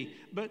timidity,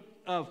 but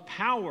of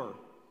power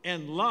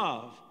and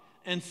love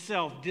and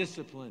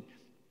self-discipline.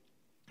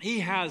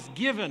 He has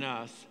given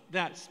us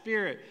that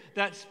spirit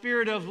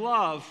of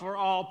love for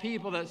all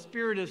people, that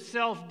spirit of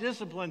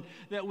self-discipline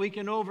that we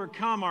can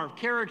overcome our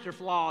character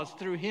flaws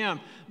through him.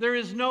 There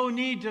is no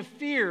need to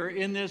fear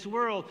in this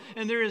world,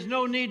 and there is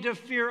no need to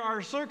fear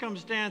our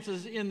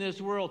circumstances in this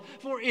world.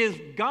 For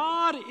if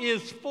God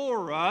is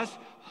for us,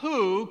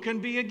 who can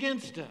be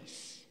against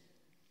us?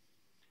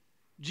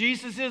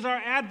 Jesus is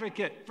our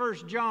advocate.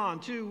 1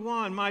 John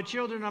 2:1, my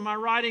children, am I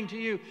writing to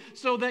you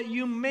so that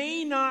you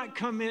may not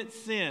commit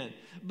sin.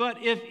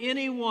 But if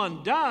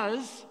anyone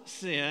does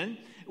sin,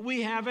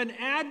 we have an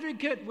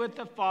advocate with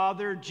the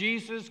Father,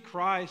 Jesus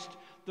Christ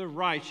the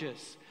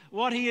righteous.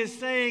 What he is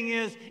saying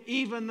is,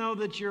 even though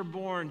that you're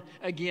born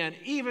again,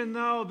 even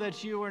though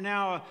that you are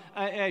now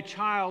a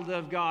child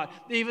of God,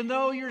 even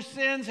though your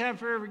sins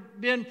have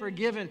been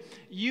forgiven,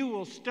 you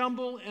will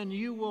stumble and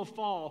you will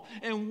fall.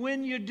 And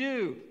when you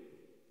do,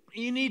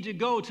 you need to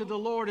go to the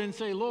Lord and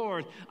say,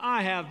 Lord,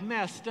 I have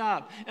messed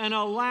up, and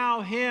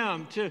allow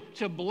him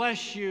to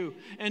bless you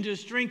and to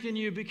strengthen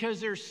you, because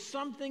there's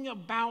something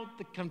about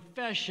the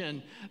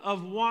confession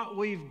of what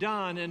we've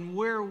done and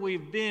where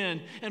we've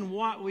been and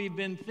what we've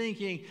been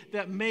thinking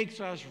that makes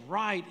us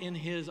right in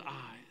his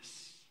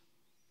eyes.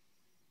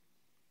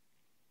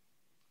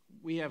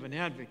 We have an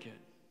advocate.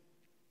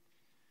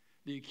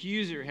 The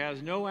accuser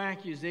has no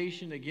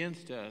accusation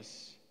against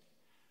us,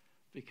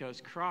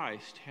 because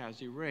Christ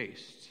has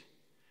erased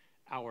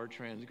our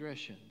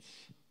transgressions.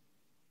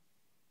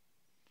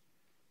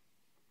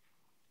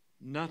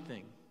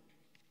 Nothing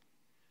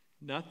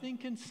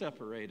can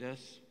separate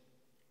us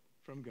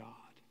from God.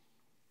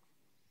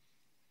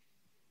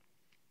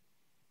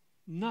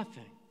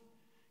 Nothing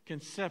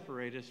can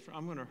separate us from...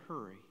 I'm going to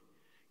hurry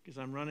because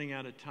I'm running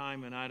out of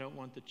time, and I don't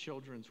want the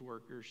children's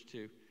workers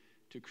to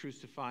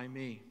crucify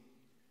me.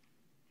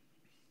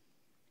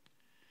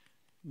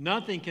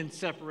 Nothing can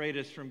separate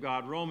us from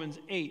God. Romans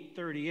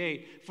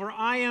 8:38. For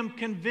I am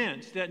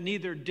convinced that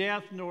neither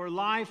death nor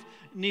life,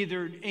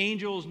 neither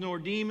angels nor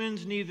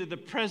demons, neither the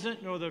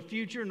present nor the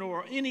future,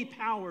 nor any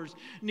powers,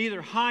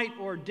 neither height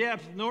or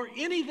depth, nor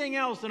anything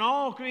else in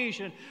all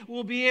creation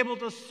will be able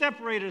to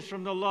separate us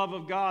from the love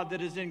of God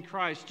that is in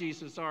Christ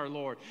Jesus our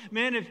Lord.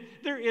 Man, if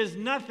there is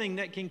nothing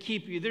that can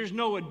keep you, there's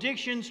no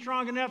addiction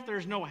strong enough,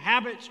 there's no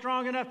habit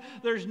strong enough,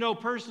 there's no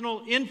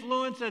personal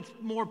influence that's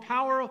more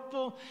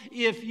powerful.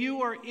 If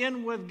you are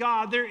in with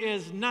God, there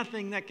is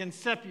nothing that can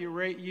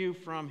separate you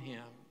from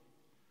him.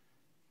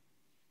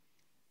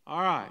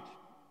 All right.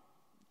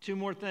 2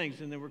 more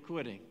things and then we're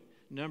quitting.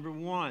 Number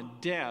 1,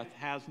 death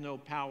has no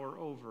power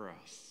over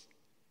us.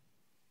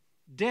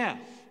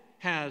 Death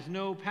has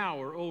no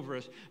power over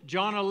us.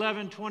 John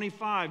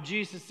 11:25,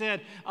 Jesus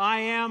said, I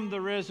am the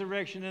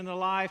resurrection and the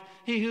life.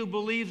 He who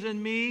believes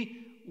in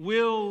me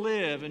will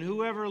live, and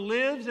whoever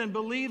lives and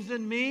believes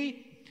in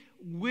me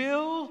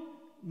will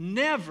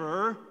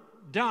never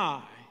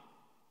die.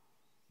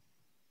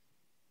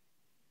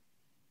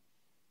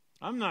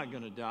 I'm not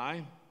going to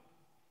die.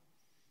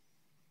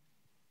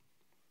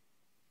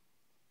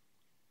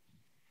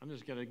 I'm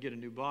just going to get a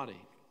new body.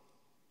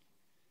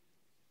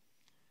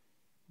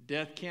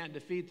 Death can't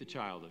defeat the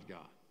child of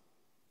God.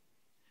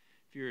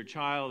 If you're a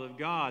child of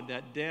God,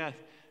 that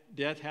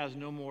death has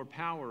no more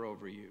power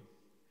over you.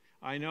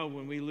 I know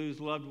when we lose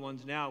loved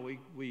ones now, we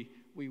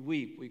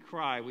weep, we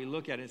cry, we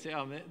look at it and say,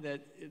 oh,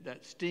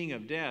 that sting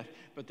of death.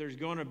 But there's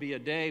going to be a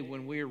day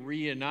when we're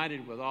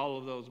reunited with all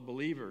of those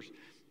believers.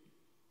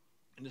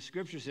 And the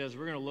scripture says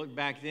we're going to look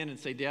back then and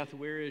say, death,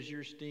 where is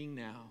your sting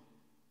now?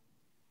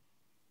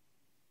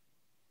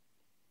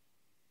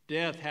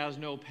 Death has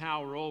no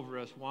power over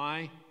us.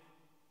 Why?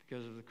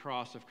 Because of the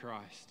cross of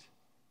Christ.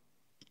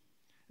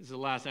 This is the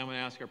last time I'm going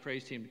to ask our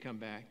praise team to come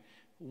back.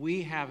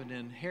 We have an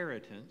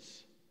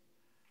inheritance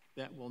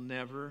that will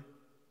never,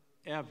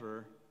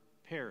 ever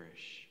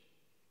perish.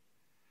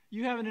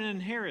 You have an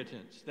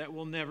inheritance that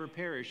will never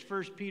perish.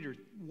 1 Peter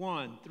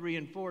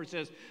 1:3-4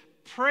 says,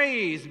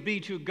 praise be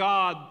to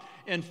God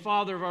and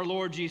Father of our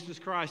Lord Jesus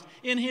Christ.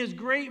 In His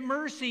great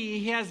mercy,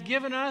 He has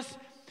given us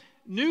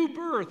new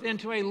birth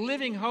into a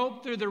living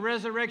hope through the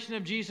resurrection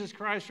of Jesus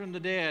Christ from the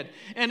dead,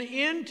 and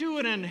into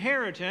an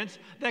inheritance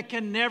that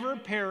can never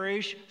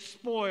perish,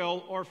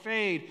 spoil, or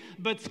fade,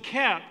 but's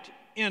kept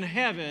in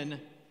heaven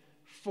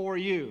for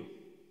you.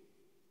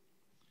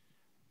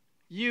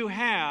 You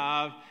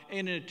have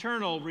an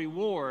eternal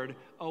reward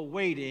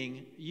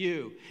awaiting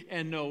you,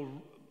 and no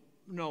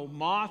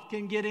moth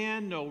can get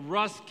in, no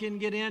rust can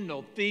get in,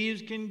 no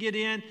thieves can get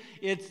in.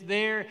 It's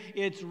there,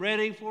 it's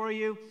ready for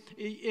you,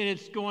 and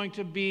it's going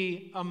to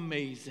be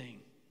amazing.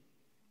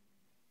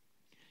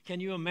 Can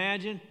you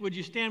imagine? Would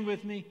you stand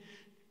with me?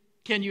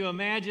 Can you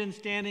imagine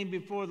standing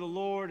before the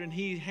Lord and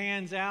He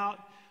hands out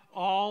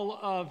all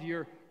of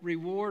your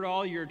reward,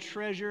 all your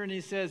treasure, and He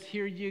says,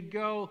 here you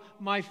go,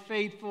 my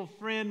faithful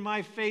friend,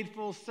 my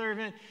faithful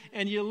servant.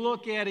 And you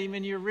look at Him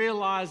and you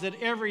realize that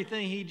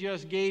everything He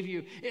just gave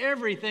you,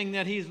 everything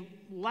that He's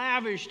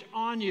lavished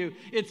on you,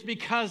 it's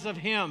because of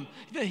Him,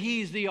 that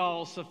He's the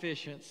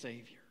all-sufficient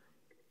Savior.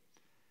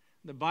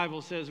 The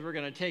Bible says we're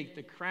going to take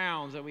the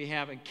crowns that we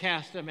have and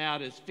cast them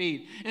at His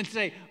feet and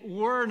say,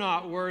 we're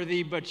not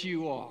worthy, but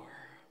you are.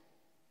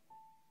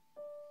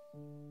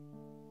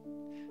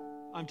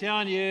 I'm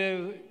telling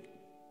you,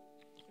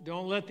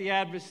 don't let the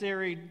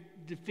adversary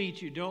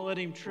defeat you. Don't let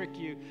him trick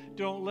you.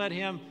 Don't let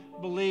him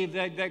believe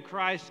that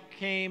Christ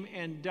came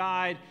and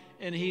died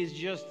and He's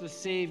just the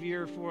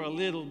Savior for a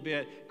little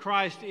bit.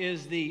 Christ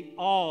is the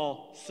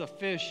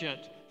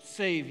all-sufficient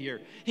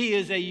Savior. He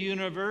is a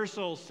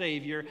universal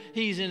Savior.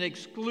 He's an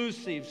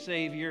exclusive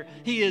Savior.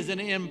 He is an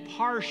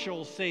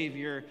impartial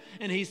Savior.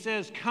 And He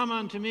says, come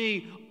unto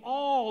me,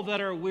 all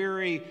that are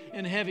weary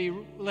and heavy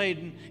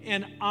laden,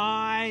 and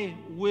I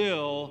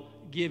will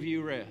give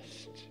you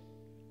rest.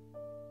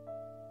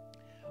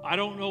 I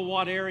don't know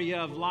what area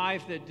of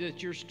life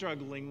that you're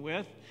struggling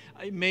with.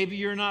 Maybe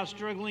you're not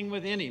struggling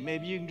with any.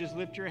 Maybe you can just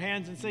lift your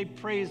hands and say,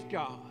 praise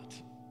God.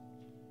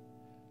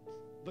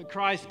 But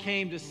Christ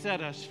came to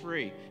set us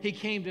free. He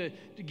came to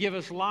give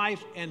us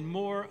life and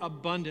more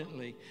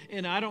abundantly.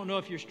 And I don't know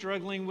if you're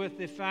struggling with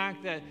the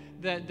fact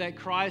that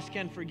Christ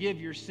can forgive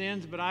your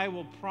sins, but I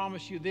will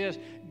promise you this,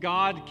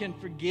 God can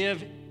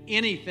forgive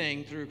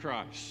anything through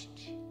Christ.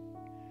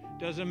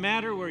 Doesn't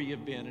matter where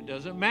you've been. It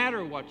doesn't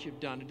matter what you've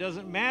done. It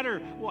doesn't matter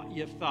what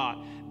you've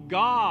thought.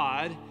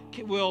 God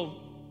will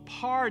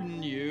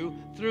pardon you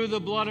through the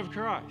blood of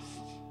Christ.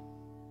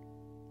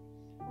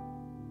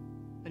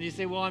 And you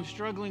say, well, I'm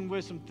struggling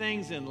with some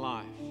things in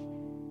life.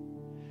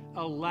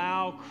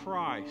 Allow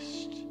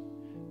Christ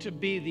to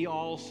be the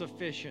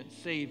all-sufficient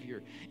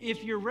Savior.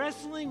 If you're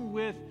wrestling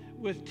with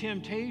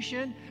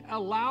temptation,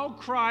 allow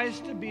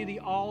Christ to be the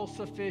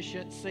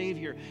all-sufficient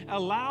Savior.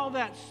 Allow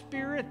that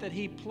spirit that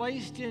He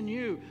placed in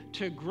you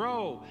to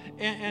grow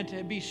and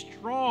to be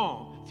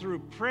strong through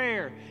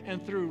prayer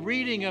and through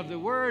reading of the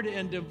Word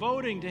and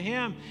devoting to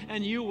Him,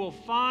 and you will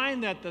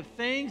find that the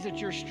things that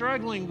you're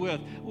struggling with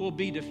will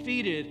be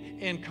defeated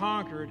and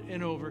conquered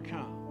and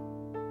overcome.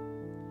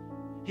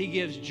 He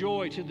gives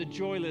joy to the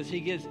joyless. He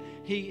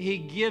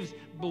gives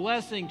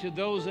blessing to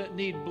those that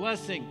need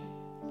blessing.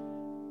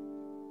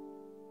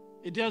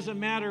 It doesn't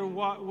matter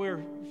what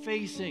we're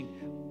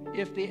facing.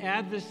 If the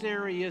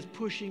adversary is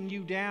pushing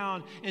you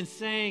down and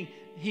saying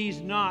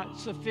he's not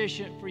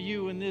sufficient for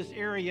you in this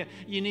area,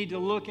 you need to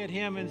look at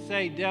him and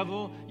say,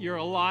 devil, you're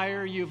a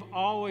liar. You've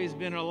always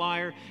been a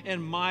liar.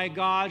 And my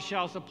God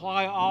shall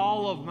supply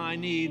all of my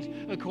needs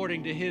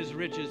according to His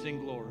riches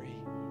and glory.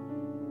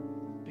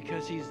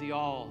 Because He's the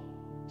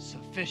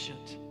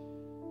all-sufficient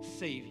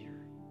Savior.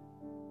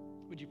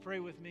 Would you pray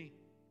with me?